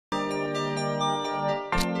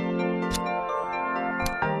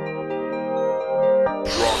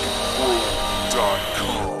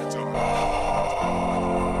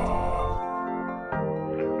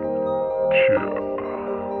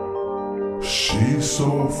She's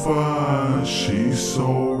so fine, she's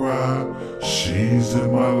so right. She's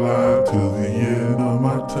in my life till the end of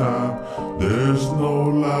my time. There's no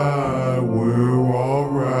lie, we're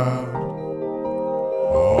alright.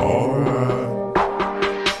 Alright.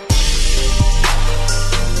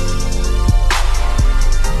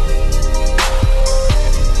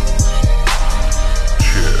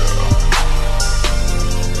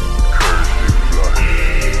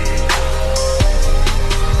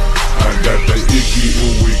 Ickie,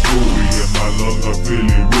 ooey gooey, and my lungs are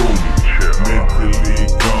feeling roomy. Mentally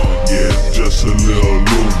gone, yeah, just a little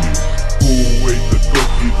loony. Who ate the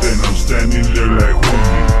cookie? Then I'm standing there like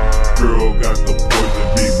homie. Girl got the poison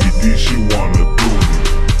BBD, she wanna do me.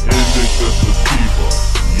 Indica sativa,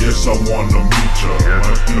 yes I wanna meet ya.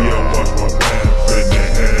 My tia wash my pants and they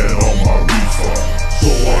had on my reefer. So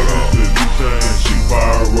I hit the Lita and she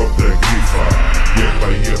fire up that Gifa. Yepa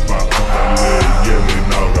yepa, andale,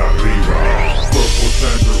 yelling out arriba. Purple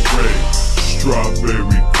tangerine,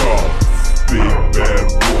 strawberry cough. Big bad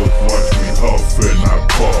wolf, watch me huff and I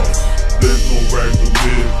puff. There's no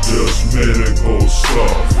regular, just medical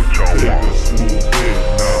stuff. Take a smooth hit,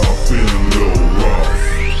 now I'm feeling a little rough.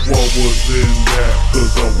 What was in that?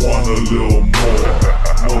 Cause I want a little more.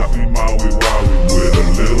 Mostly Maui Wowie with a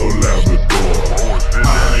little Labrador.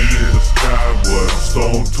 High in the sky, but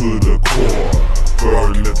stone to the core.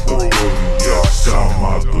 Byrd let the building, yes, I'm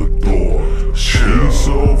out the door. She's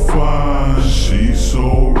so fine, she's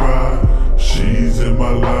so right. She's in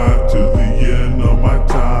my life till the end of my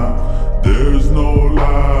time. There's no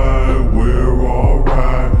lie, we're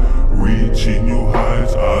alright. Reaching new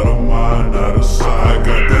heights, out of mind, out of sight. I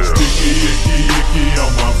got that sticky icky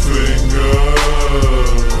on my finger.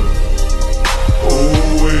 Oh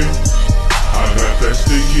wait, I got that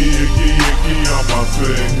sticky icky on my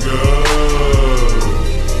finger.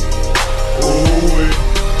 oh wait.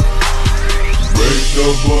 Break the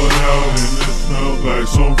bud out and it smells like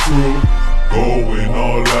some fruit. Going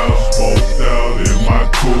all out, smoked out in my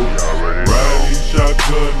coupe. Riding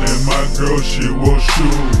shotgun and my girl, she will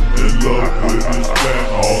shoot. In love with this man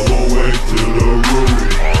all the way to the roof.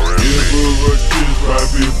 Give her a kiss right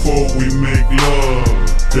before we make love.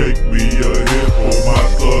 Take me a hit for my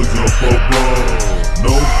thugs up above.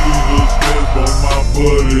 No fingers dead, but my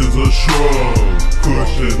butt is a shrub.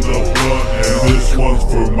 Cushion the blunt and this one's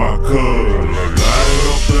for my cuz. Light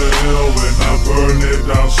up the hill when I burn it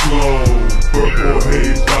down slow. Purple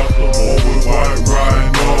haze out the more with white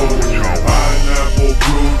rhino. Pineapple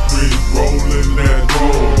blue trees rolling that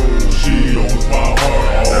road. She owns my heart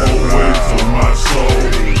all the way to my soul.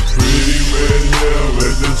 Pretty red hair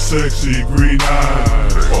with the sexy green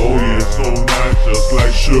eyes. Oh yeah, so nice, just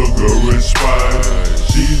like sugar and spice.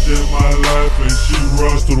 She's in my life and she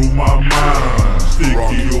runs through my mind.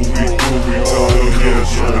 Sticky ooey gooey,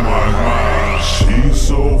 yes on my mind. She's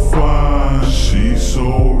so fine, she's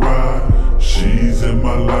so right. She's in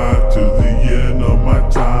my life till the end of my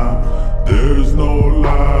time. There's no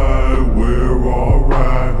lie, we're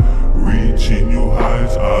alright. Reaching new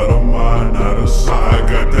heights, out of mind, out of sight.